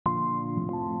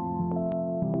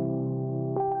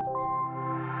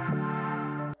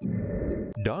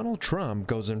Donald Trump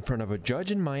goes in front of a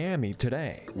judge in Miami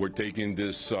today. We're taking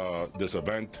this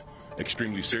event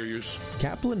extremely serious.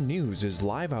 Caplin News is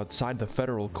live outside the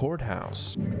federal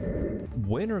courthouse.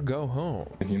 Win or go home.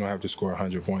 You don't have to score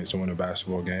 100 points to win a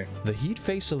basketball game. The Heat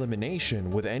face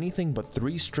elimination with anything but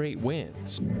 3 straight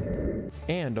wins.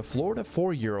 And a Florida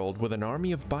 4-year-old with an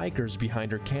army of bikers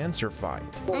behind her cancer fight.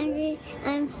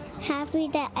 I'm happy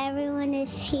that everyone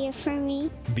is here for me.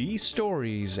 These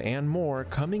stories and more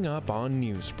coming up on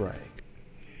Newsbreak.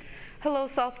 Hello,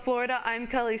 South Florida. I'm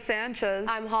Kelly Sanchez.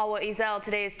 I'm Halwa Ezel.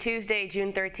 Today is Tuesday,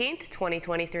 June 13th,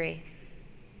 2023.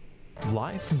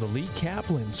 Live from the Lee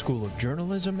Caplin School of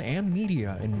Journalism and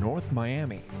Media in North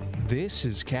Miami, this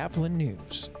is Caplin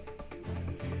News.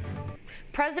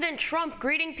 President Trump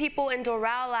greeting people in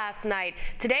Doral last night.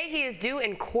 Today he is due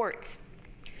in court.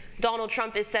 Donald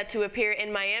Trump is set to appear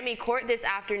in Miami court this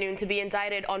afternoon to be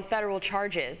indicted on federal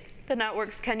charges. The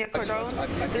network's Kenya Cardone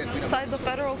is inside the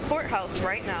federal courthouse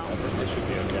right now.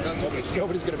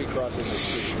 Nobody's going to be crossing the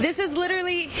street. This is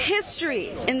literally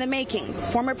history in the making.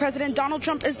 Former President Donald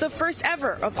Trump is the first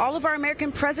ever of all of our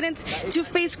American presidents to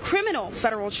face criminal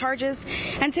federal charges,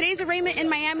 and today's arraignment in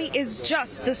Miami is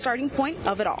just the starting point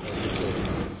of it all.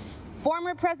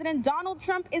 Former President Donald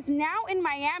Trump is now in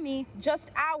Miami, just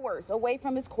hours away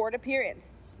from his court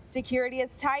appearance. Security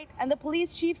is tight, and the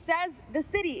police chief says the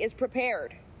city is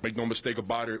prepared. Make no mistake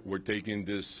about it, we're taking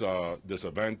this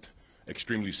event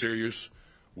extremely serious.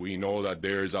 We know that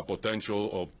there's a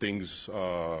potential of things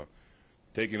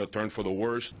taking a turn for the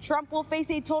worst. Trump will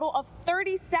face a total of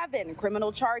 37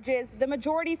 criminal charges, the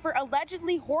majority for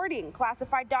allegedly hoarding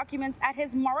classified documents at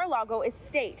his Mar-a-Lago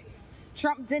estate.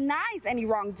 Trump denies any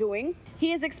wrongdoing.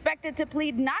 He is expected to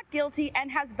plead not guilty and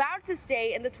has vowed to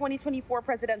stay in the 2024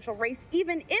 presidential race,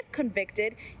 even if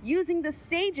convicted, using the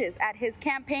stages at his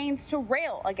campaigns to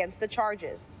rail against the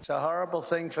charges. It's a horrible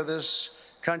thing for this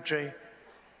country.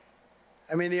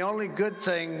 I mean, the only good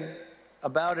thing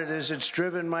about it is it's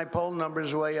driven my poll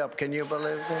numbers way up. Can you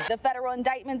believe that? The federal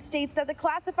indictment states that the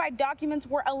classified documents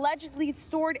were allegedly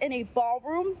stored in a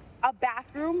ballroom, a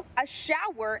bathroom, a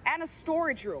shower, and a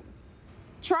storage room.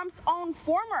 Trump's own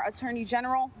former Attorney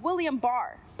General, William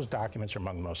Barr. Those documents are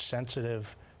among the most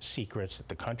sensitive secrets that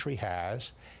the country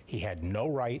has. He had no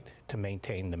right to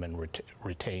maintain them and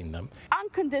retain them.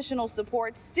 Unconditional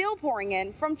support still pouring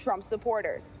in from Trump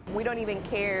supporters. We don't even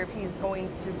care if he's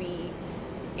going to be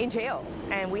in jail,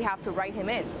 and we have to write him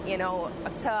in. You know,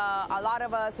 to a lot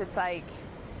of us, it's like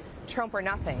Trump or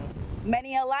nothing.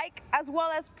 Many alike, as well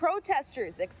as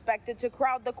protesters expected to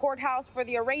crowd the courthouse for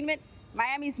the arraignment.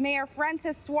 Miami's Mayor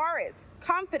Francis Suarez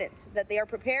confident that they are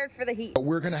prepared for the heat.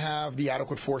 We're going to have the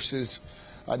adequate forces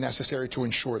necessary to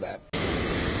ensure that.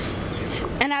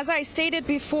 And as I stated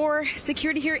before,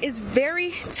 security here is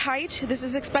very tight. This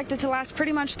is expected to last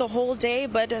pretty much the whole day,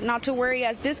 but not to worry.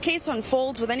 As this case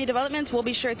unfolds with any developments, we'll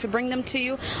be sure to bring them to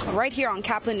you right here on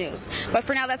Caplin News. But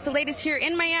for now, that's the latest here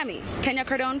in Miami. Kenya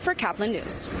Cardone for Caplin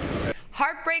News.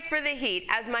 Heartbreak for the Heat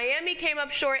as Miami came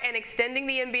up short and extending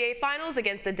the NBA Finals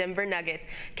against the Denver Nuggets.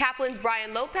 Caplin's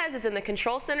Brian Lopez is in the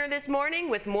control center this morning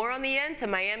with more on the end to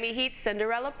Miami Heat's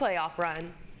Cinderella playoff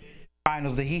run.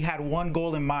 Finals, the Heat had one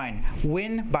goal in mind: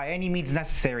 win by any means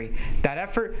necessary. That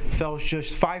effort fell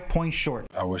just 5 points short.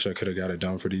 I wish I could have got it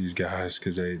done for these guys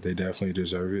because they definitely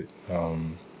deserve it.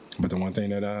 But the one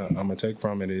thing that I'm going to take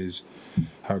from it is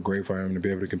how grateful I am to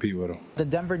be able to compete with them. The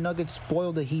Denver Nuggets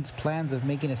spoiled the Heat's plans of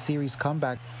making a series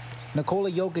comeback. Nikola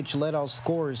Jokic led all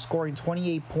scorers, scoring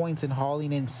 28 points and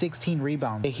hauling in 16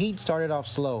 rebounds. The Heat started off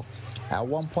slow, at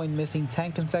one point missing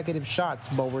 10 consecutive shots,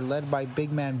 but were led by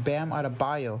big man Bam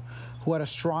Adebayo, who had a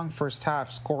strong first half,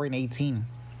 scoring 18.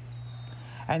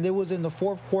 And it was in the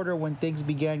fourth quarter when things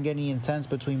began getting intense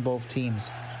between both teams.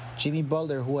 Jimmy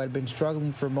Butler, who had been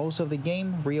struggling for most of the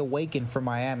game, reawakened for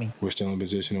Miami. We're still in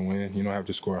position to win. You don't have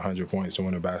to score 100 points to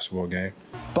win a basketball game.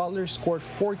 Butler scored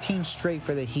 14 straight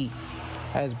for the Heat,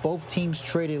 as both teams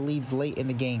traded leads late in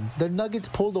the game. The Nuggets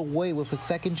pulled away with a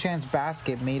second-chance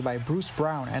basket made by Bruce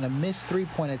Brown and a missed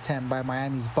three-point attempt by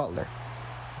Miami's Butler.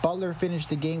 Butler finished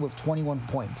the game with 21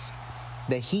 points.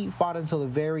 The Heat fought until the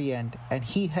very end, and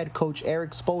Heat head coach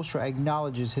Eric Spoelstra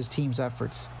acknowledges his team's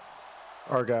efforts.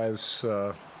 Our guys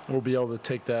will be able to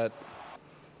take that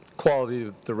quality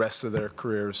of the rest of their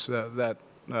careers, that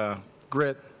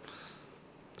grit,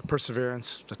 the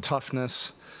perseverance, the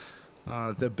toughness,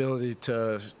 the ability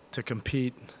to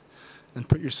compete and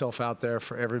put yourself out there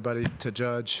for everybody to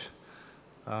judge,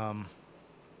 and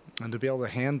to be able to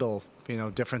handle,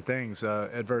 different things,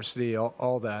 adversity,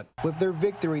 all that. With their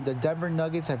victory, the Denver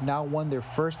Nuggets have now won their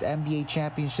first NBA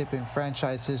championship in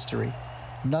franchise history.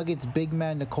 Nuggets big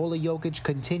man Nikola Jokic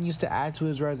continues to add to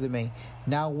his resume,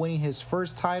 now winning his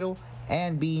first title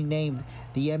and being named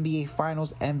the NBA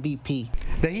Finals MVP.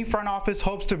 The Heat front office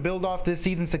hopes to build off this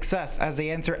season's success as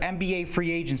they enter NBA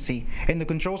free agency. In the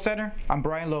Control Center, I'm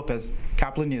Brian Lopez,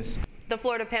 Caplin News. The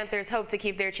Florida Panthers hope to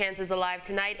keep their chances alive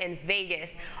tonight in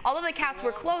Vegas. Although the Caps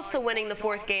were close to winning the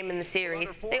fourth game in the series,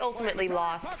 they ultimately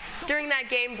lost. During that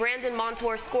game, Brandon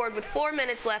Montour scored with 4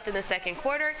 minutes left in the second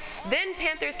quarter. Then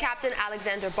Panthers captain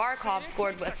Alexander Barkov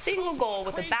scored a single goal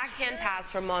with a backhand pass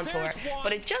from Montour.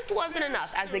 But it just wasn't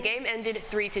enough as the game ended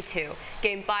 3-2.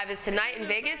 Game 5 is tonight in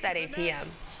Vegas at 8 p.m.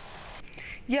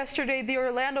 Yesterday, the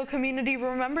Orlando community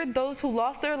remembered those who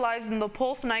lost their lives in the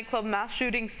Pulse nightclub mass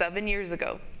shooting 7 years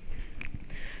ago.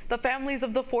 The families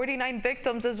of the 49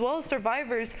 victims, as well as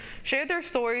survivors, shared their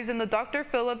stories in the Dr.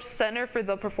 Phillips Center for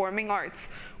the Performing Arts.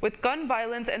 With gun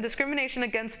violence and discrimination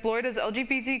against Florida's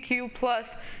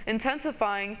LGBTQ+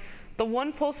 intensifying, the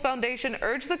One Pulse Foundation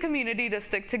urged the community to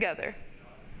stick together.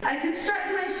 I can strut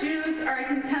in my shoes or I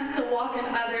can tempt to walk in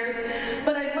others,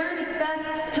 but I've learned it's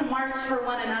best to march for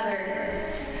one another.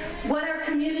 What our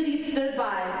community stood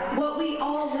by, what we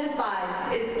all live by,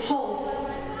 is Pulse,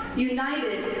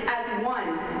 united as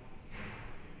one.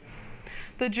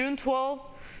 The June 12,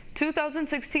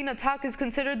 2016 attack is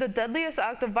considered the deadliest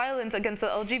act of violence against the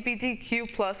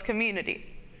LGBTQ+ community.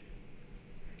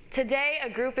 Today, a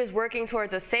group is working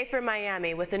towards a safer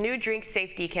Miami with a new drink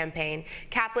safety campaign.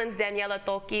 Caplin's Daniela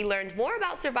Toki learned more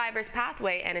about Survivor's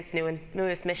Pathway and its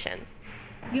newest mission.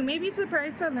 You may be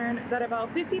surprised to learn that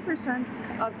about 50%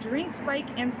 of drink spike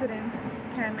incidents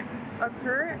can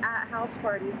occur at house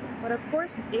parties, but of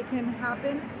course it can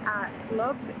happen at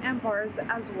clubs and bars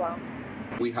as well.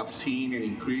 We have seen an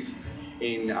increase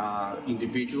in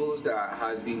individuals that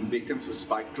has been victims of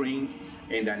spike drink,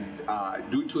 and then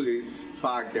due to this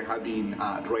fact there have been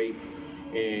rape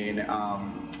and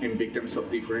victims of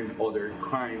different other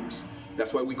crimes.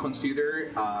 That's why we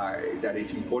consider that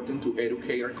it's important to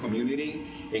educate our community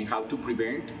in how to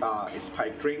prevent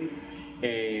spike drink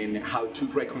and how to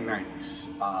recognize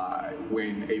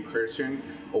when a person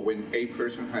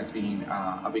has been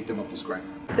a victim of this crime.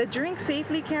 The Drink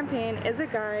Safely campaign is a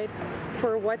guide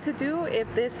for what to do if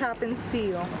this happens to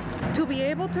you. To be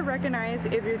able to recognize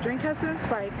if your drink has been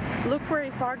spiked, look for a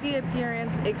foggy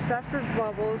appearance, excessive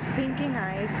bubbles, sinking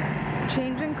ice,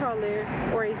 change in color,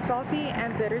 or a salty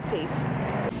and bitter taste.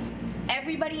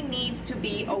 Everybody needs to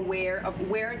be aware of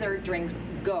where their drinks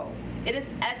go. It is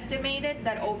estimated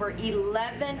that over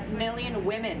 11 million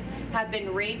women have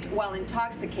been raped while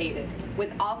intoxicated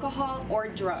with alcohol or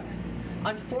drugs.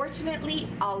 Unfortunately,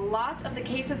 a lot of the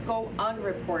cases go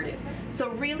unreported. So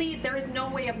really, there is no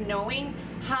way of knowing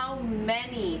how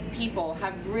many people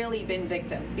have really been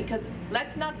victims, because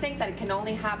let's not think that it can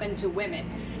only happen to women.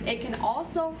 It can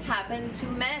also happen to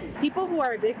men. People who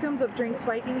are victims of drink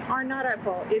spiking are not at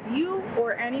fault. If you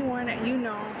or anyone you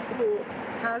know who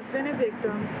has been a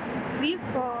victim, please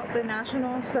call the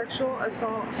National Sexual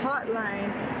Assault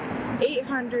Hotline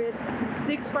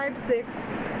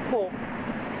 800-656-HOPE.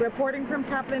 Reporting from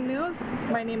Caplin News,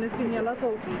 my name is Daniela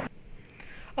Toki.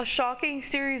 A shocking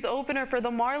series opener for the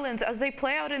Marlins as they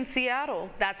play out in Seattle.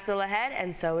 That's still ahead,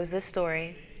 and so is this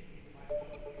story.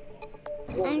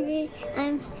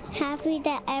 I'm happy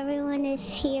that everyone is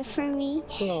here for me,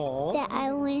 that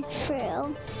I went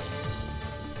through.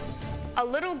 A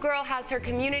little girl has her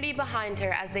community behind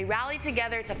her as they rally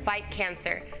together to fight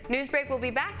cancer. Newsbreak will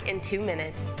be back in 2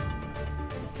 minutes.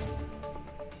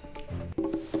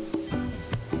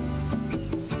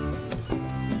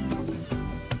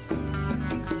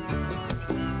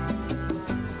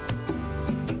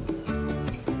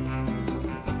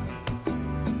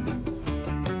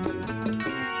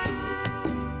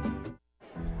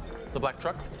 The black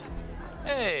truck?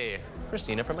 Hey,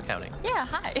 Christina from accounting. Yeah,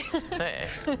 hi. Hey,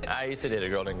 I used to date a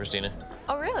girl named Christina.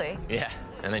 Oh, really? Yeah,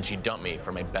 and then she dumped me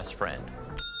for my best friend.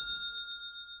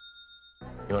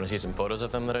 You want to see some photos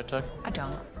of them that I took? I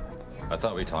don't. I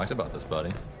thought we talked about this,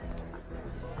 buddy.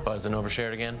 Buzzed and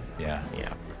overshared again? Yeah.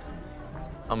 Yeah.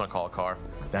 I'm gonna call a car.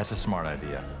 That's a smart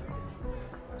idea.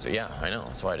 So yeah, I know,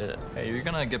 that's why I did it. Hey, you're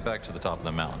gonna get back to the top of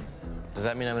the mountain. Does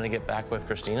that mean I'm gonna get back with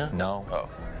Christina? No. Oh.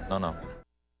 No.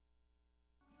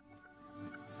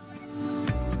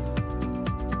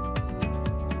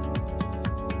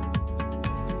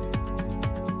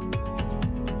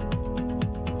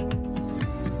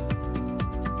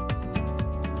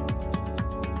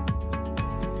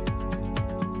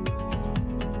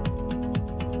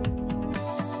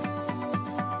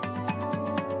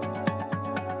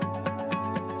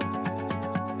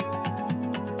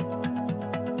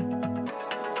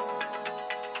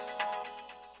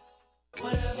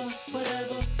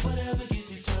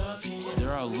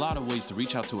 are a lot of ways to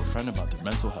reach out to a friend about their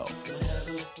mental health.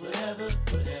 Whatever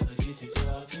gets you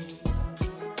talking.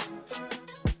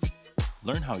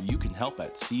 Learn how you can help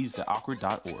at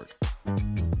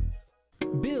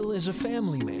seizetheawkward.org. Bill is a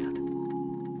family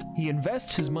man. He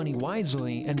invests his money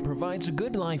wisely and provides a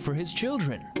good life for his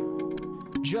children.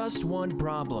 Just one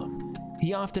problem.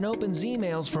 He often opens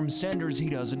emails from senders he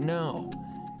doesn't know,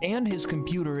 and his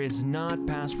computer is not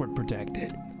password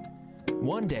protected.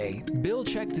 One day, Bill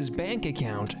checked his bank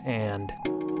account and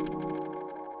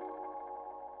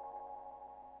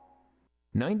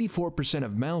 94%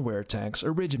 of malware attacks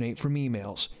originate from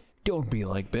emails. Don't be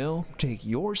like Bill. Take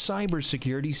your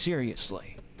cybersecurity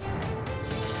seriously.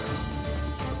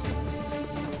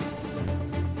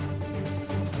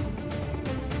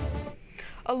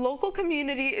 A local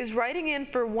community is writing in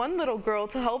for one little girl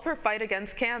to help her fight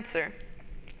against cancer.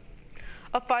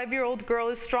 A 5-year-old girl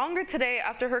is stronger today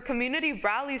after her community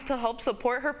rallies to help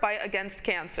support her fight against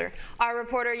cancer. Our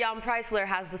reporter Jan Preisler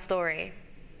has the story.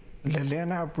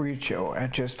 Liliana Aparicio,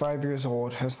 at just 5 years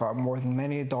old, has fought more than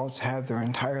many adults have their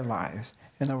entire lives.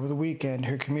 And over the weekend,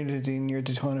 her community near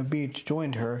Daytona Beach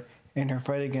joined her in her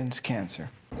fight against cancer.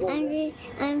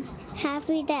 I'm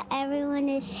happy that everyone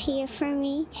is here for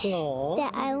me,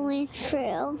 that I went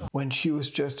through. When she was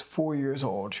just 4 years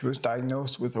old, she was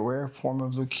diagnosed with a rare form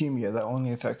of leukemia that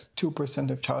only affects 2%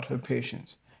 of childhood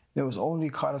patients. It was only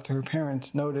caught after her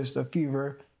parents noticed a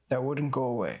fever that wouldn't go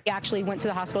away. We actually went to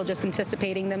the hospital just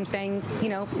anticipating them saying, you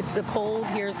know, it's the cold,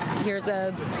 here's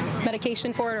a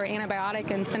medication for it or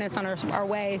antibiotic, and send us on our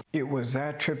way. It was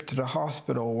that trip to the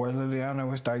hospital where Liliana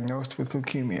was diagnosed with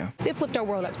leukemia. It flipped our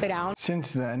world upside down.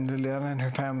 Since then, Liliana and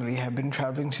her family have been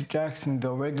traveling to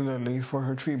Jacksonville regularly for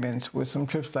her treatments, with some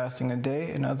trips lasting a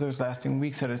day and others lasting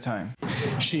weeks at a time.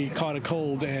 She caught a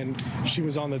cold and she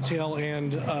was on the tail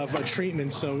end of a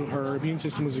treatment, so her immune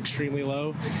system was extremely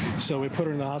low. So we put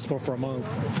her in the hospital for a month.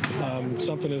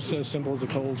 Something as simple as a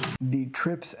cold. The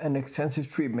trips and extensive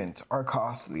treatments are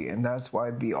costly, and that's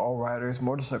why the All Riders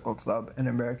Motorcycle Club and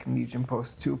American Legion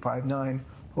Post 259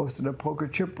 hosted a poker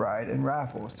chip ride and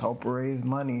raffles to help raise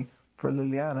money for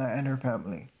Liliana and her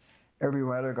family. Every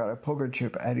rider got a poker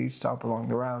chip at each stop along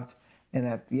the route, and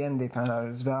at the end they found out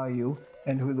its value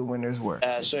and who the winners were.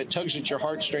 So it tugs at your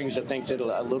heartstrings to think that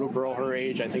a little girl her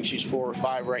age, I think she's 4 or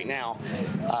 5 right now,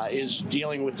 is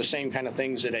dealing with the same kind of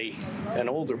things that an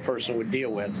older person would deal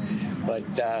with. But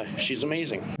she's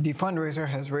amazing. The fundraiser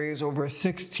has raised over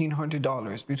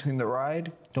 $1,600 between the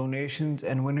ride, donations,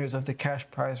 and winners of the cash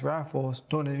prize raffles,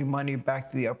 donating money back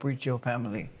to the Aparicio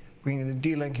family, bringing the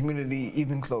D-Line community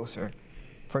even closer.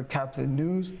 For Caplin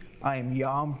News, I am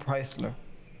Jan Preisler.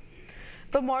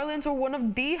 The Marlins were one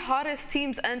of the hottest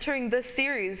teams entering this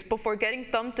series before getting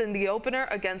thumped in the opener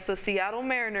against the Seattle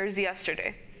Mariners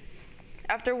yesterday.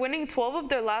 After winning 12 of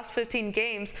their last 15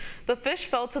 games, the Fish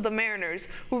fell to the Mariners,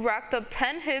 who racked up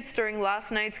 10 hits during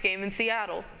last night's game in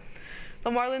Seattle.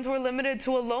 The Marlins were limited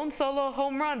to a lone solo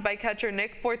home run by catcher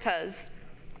Nick Fortes.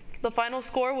 The final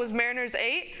score was Mariners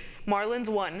 8, Marlins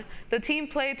 1. The team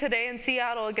played today in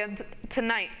Seattle again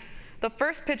tonight. The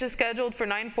first pitch is scheduled for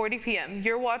 9:40 p.m.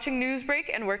 You're watching Newsbreak,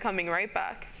 and we're coming right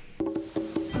back.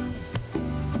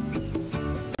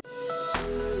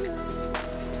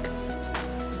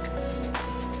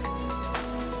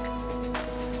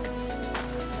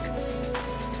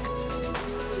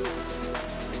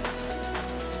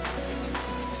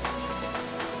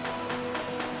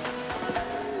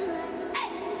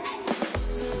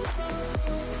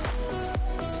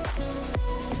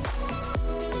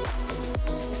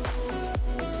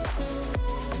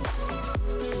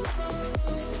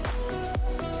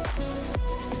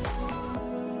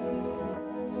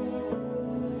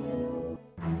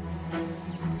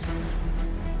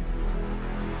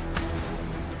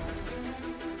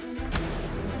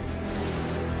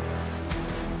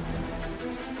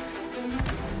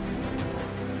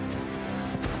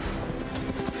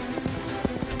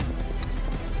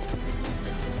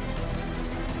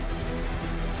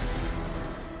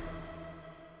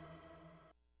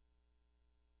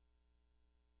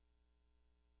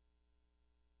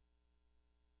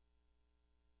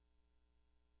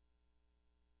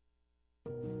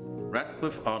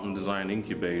 Radcliffe Art and Design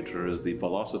Incubator is the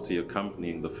velocity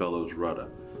accompanying the fellow's rudder,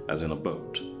 as in a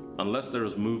boat. Unless there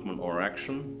is movement or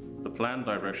action, the planned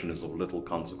direction is of little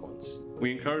consequence.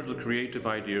 We encourage the creative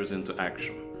ideas into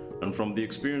action, and from the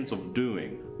experience of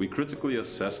doing, we critically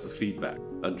assess the feedback,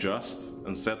 adjust,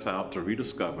 and set out to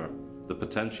rediscover the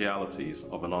potentialities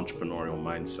of an entrepreneurial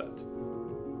mindset.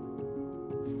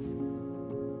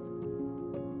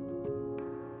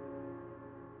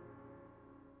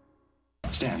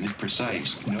 Stand. program is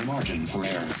precise, no margin for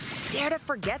error. Dare to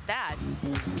forget that.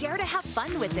 Dare to have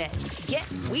fun with it. Get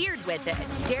weird with it.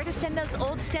 Dare to send those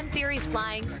old STEM theories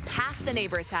flying past the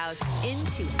neighbor's house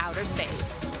into outer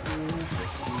space.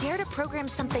 Dare to program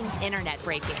something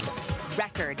internet-breaking,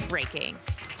 record-breaking.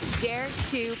 Dare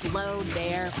to blow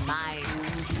their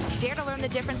minds. Dare to learn the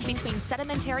difference between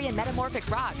sedimentary and metamorphic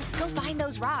rock. Go find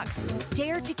those rocks.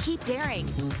 Dare to keep daring.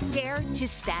 Dare to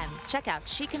STEM. Check out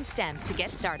She Can STEM to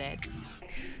get started.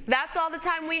 That's all the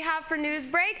time we have for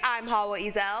Newsbreak. I'm Hawa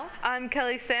Ezel. I'm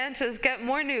Kelly Sanchez. Get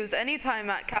more news anytime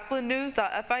at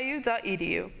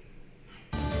caplinnews.fiu.edu.